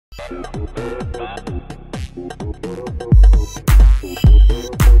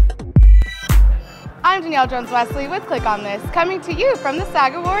I'm Danielle Jones-Wesley with Click on This, coming to you from the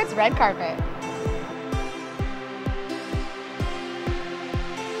SAG Awards red carpet.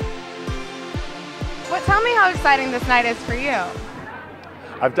 Tell me how exciting this night is for you.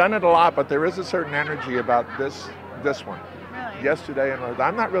 I've done it a lot, but there is a certain energy about this one. Really? Yesterday, and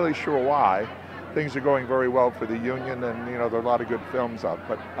I'm not really sure why. Things are going very well for the union, and there are a lot of good films up.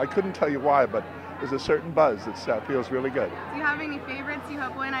 But I couldn't tell you why, but there's a certain buzz that feels really good. Do you have any favorites you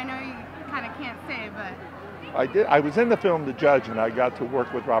hope win? I know you kind of can't say, but... I did. I was in the film The Judge, and I got to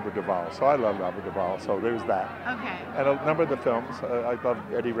work with Robert Duvall, so I love Robert Duvall, so there's that. Okay. And a number of the films, I love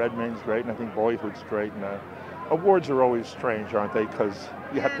Eddie Redmayne's great, and I think Boyhood's great, and awards are always strange, aren't they, because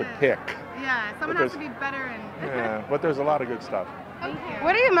you have to pick. Yeah, someone has to be better. Yeah, but there's a lot of good stuff. Thank you.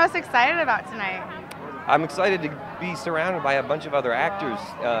 What are you most excited about tonight? I'm excited to be surrounded by a bunch of other actors,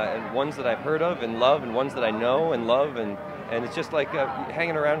 and ones that I've heard of and love, and ones that I know and love, and it's just like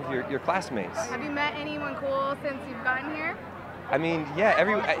hanging around with your classmates. Have you met anyone cool since you've gotten here? I mean, yeah,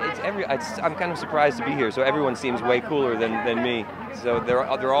 I'm kind of surprised to be here. So everyone seems way cooler than me. So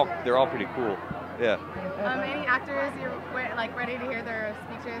they're all pretty cool. Yeah. Any actors you're like ready to hear their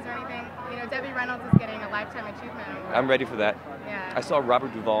speeches or anything? Debbie Reynolds is getting a Lifetime Achievement Award. I'm ready for that. Yeah. I saw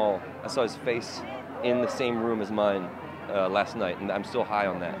Robert Duvall. I saw his face in the same room as mine last night, and I'm still high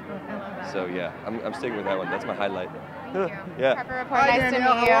on that. I love that. So yeah, I'm sticking with that one. That's my highlight. Thank you. Yeah. Prepper Report, Hi, nice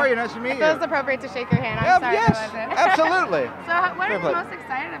Danielle. to meet you. How are you? Nice to meet you. It feels appropriate to shake your hand. I'm sorry yes, if it wasn't. absolutely. So what are you most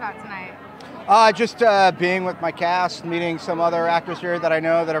excited about tonight? Just being with my cast, meeting some other actors here that I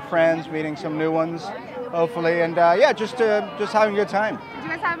know that are friends, meeting some new ones, hopefully, and yeah, just having a good time. Did you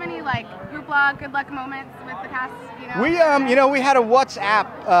guys have any like hoopla, good luck moments with the cast? We we had a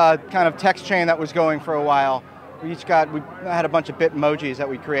WhatsApp kind of text chain that was going for a while. We had a bunch of bit emojis that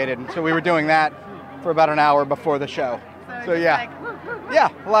we created, and so we were doing that for about an hour before the show. So yeah, like, woo, woo, woo. Yeah,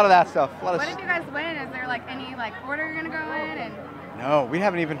 a lot of that stuff. What did you guys win? Is there like any order you're gonna go in? And no, we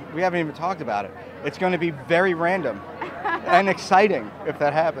haven't even talked about it. It's going to be very random and exciting if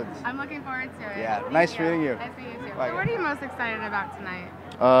that happens. I'm looking forward to it. Yeah, nice meeting you. Nice meeting you too. Bye. So what are you most excited about tonight?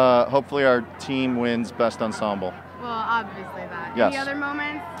 Hopefully our team wins Best Ensemble. Well, obviously that. Yes. Any other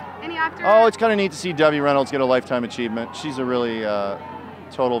moments? Any actors? Oh, it's kind of neat to see Debbie Reynolds get a Lifetime Achievement. She's a really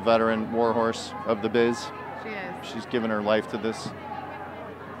total veteran warhorse of the biz. She is. She's given her life to this.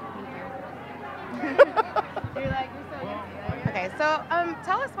 Thank you. You're so good. Okay, so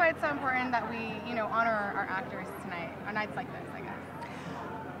tell us why it's so important that we, honor our actors tonight on nights like this, I guess.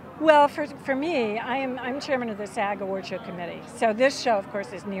 Well, for me, I'm chairman of the SAG Award Show Committee. So this show, of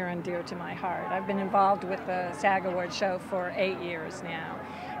course, is near and dear to my heart. I've been involved with the SAG Award Show for 8 years now.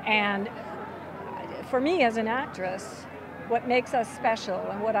 And for me as an actress, what makes us special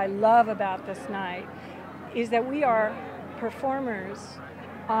and what I love about this night is that we are performers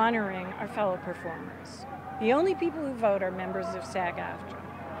honoring our fellow performers. The only people who vote are members of SAG-AFTRA.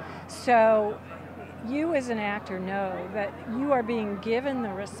 So you as an actor know that you are being given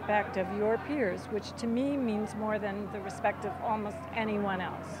the respect of your peers, which to me means more than the respect of almost anyone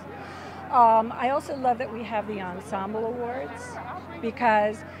else. I also love that we have the Ensemble Awards,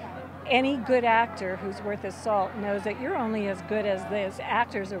 because any good actor who's worth his salt knows that you're only as good as the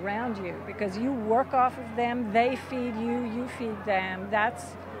actors around you, because you work off of them, they feed you, you feed them.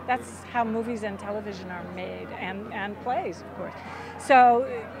 That's how movies and television are made, and plays, of course. So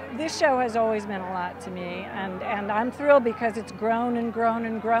this show has always meant a lot to me, and I'm thrilled because it's grown and grown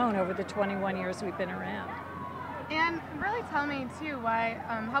and grown over the 21 years we've been around. And really tell me, too,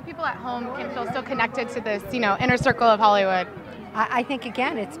 how people at home can feel so connected to this, inner circle of Hollywood. I think,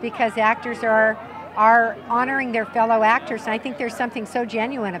 again, it's because actors are honoring their fellow actors, and I think there's something so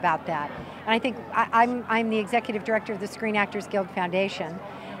genuine about that. And I think I'm the executive director of the Screen Actors Guild Foundation.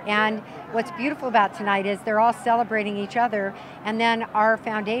 And what's beautiful about tonight is they're all celebrating each other, and then our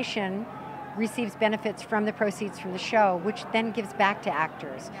foundation receives benefits from the proceeds from the show, which then gives back to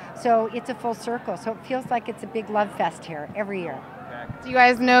actors. So it's a full circle. So it feels like it's a big love fest here every year. Do you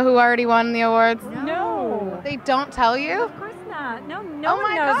guys know who already won the awards? No. They don't tell you? Of course not. No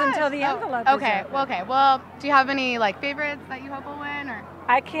one knows until the envelope is okay. open. Well, do you have any favorites that you hope will win, or?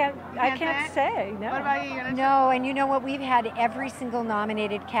 I can't say. No. What about you? No, and you know what? We've had every single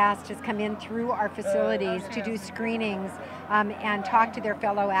nominated cast has come in through our facilities to do screenings and talk to their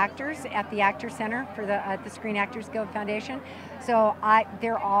fellow actors at the Actor Center for the Screen Actors Guild Foundation. So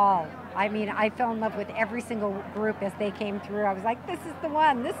they're all, I mean, I fell in love with every single group as they came through. I was like, this is the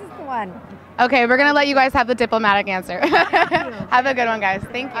one, this is the one. Okay, we're going to let you guys have the diplomatic answer. Have a good one, guys.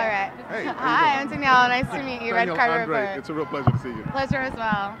 Thank you. All right. Hey, Hi, I'm Danielle. Nice to meet you. Red Danielle, Carpet I'm great. Report. It's a real pleasure to see you. Pleasure as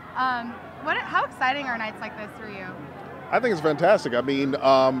well. How exciting are nights like this for you? I think it's fantastic. I mean,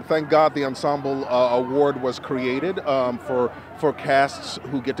 thank God the Ensemble Award was created for casts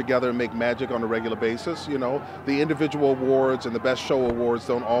who get together and make magic on a regular basis. You know, the individual awards and the Best Show awards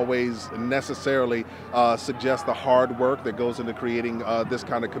don't always necessarily suggest the hard work that goes into creating this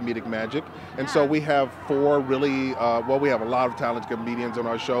kind of comedic magic. And so we have four really, we have a lot of talented comedians on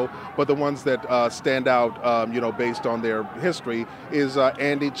our show, but the ones that stand out, you know, based on their history is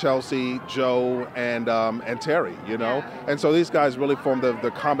Andy, Chelsea, Joe, and Terry, you know. And so these guys really form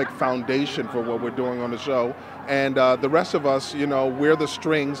the comic foundation for what we're doing on the show. And the rest of us, you know, we're the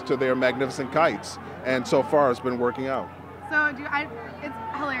strings to their magnificent kites. And so far, it's been working out. So it's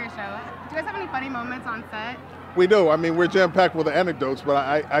a hilarious show. Do you guys have any funny moments on set? We do. I mean, we're jam-packed with the anecdotes, but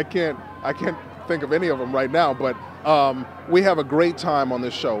I can't think of any of them right now. But we have a great time on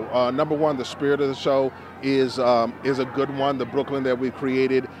this show. Number one, the spirit of the show is a good one. The Brooklyn that we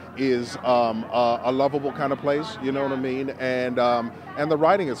created is a lovable kind of place, you know what I mean? And the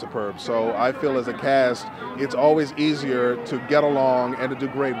writing is superb. So I feel as a cast, it's always easier to get along and to do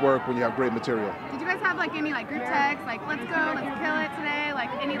great work when you have great material. Did you guys have like any like group texts, like let's go, let's kill it today, like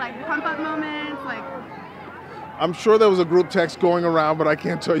any like pump up moments, like? I'm sure there was a group text going around, but I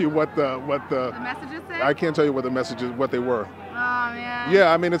can't tell you what the messages say? I can't tell you what the messages, what they were. Oh man.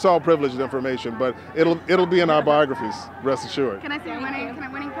 Yeah, I mean it's all privileged information, but it'll be in our biographies. Rest assured. Can I see winning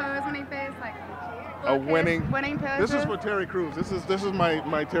pose, winning face, like? A winning pose. This is for Terry Crews. This is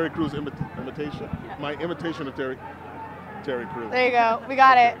my Terry Crews imitation. My imitation of Terry Crews. There you go. We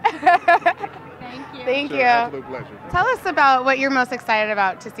got it. Thank you. Thank you. Absolute pleasure. Tell us about what you're most excited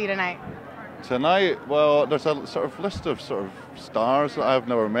about to see tonight. Tonight, well, there's a sort of list of sort of stars that I've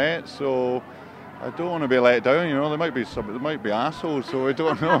never met, so I don't want to be let down. You know, there might be assholes, so I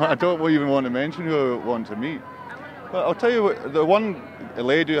don't know. I don't even want to mention who I want to meet. But I'll tell you what, the one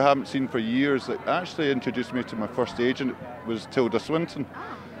lady I haven't seen for years that actually introduced me to my first agent was Tilda Swinton.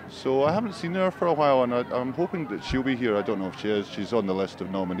 So I haven't seen her for a while, and I'm hoping that she'll be here. I don't know if she is. She's on the list of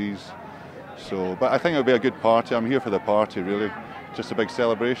nominees. So, but I think it'll be a good party. I'm here for the party, really. Just a big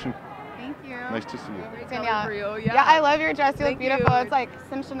celebration. Thank you. Nice to see you. Danielle. Yeah, I love your dress. You look beautiful. It's like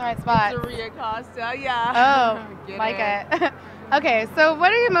cinched in the right spot. It's a Ria Costa, yeah. Oh, like it. Okay, so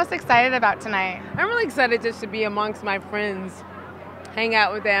what are you most excited about tonight? I'm really excited just to be amongst my friends, hang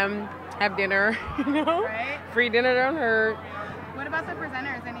out with them, have dinner, you know? Right? Free dinner don't hurt. What about the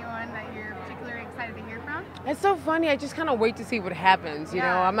presenters? Anyone that you're particularly excited to hear from? It's so funny. I just kind of wait to see what happens, you know?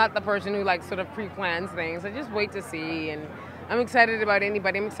 Yeah. I'm not the person who like sort of pre-plans things. I just wait to see, and I'm excited about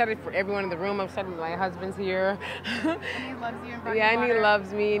anybody. I'm excited for everyone in the room. I'm excited that my husband's here. And he loves you and brought you Yeah, and water. he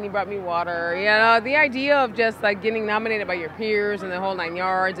loves me, and he brought me water. You know, the idea of just like getting nominated by your peers and the whole 9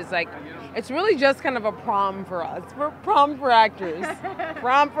 yards, it's like, it's really just kind of a prom for us. We're prom for actors.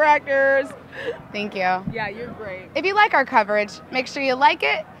 Prom for actors. Thank you. Yeah, you're great. If you like our coverage, make sure you like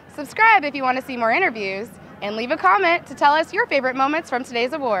it, subscribe if you want to see more interviews, and leave a comment to tell us your favorite moments from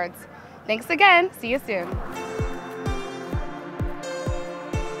today's awards. Thanks again. See you soon.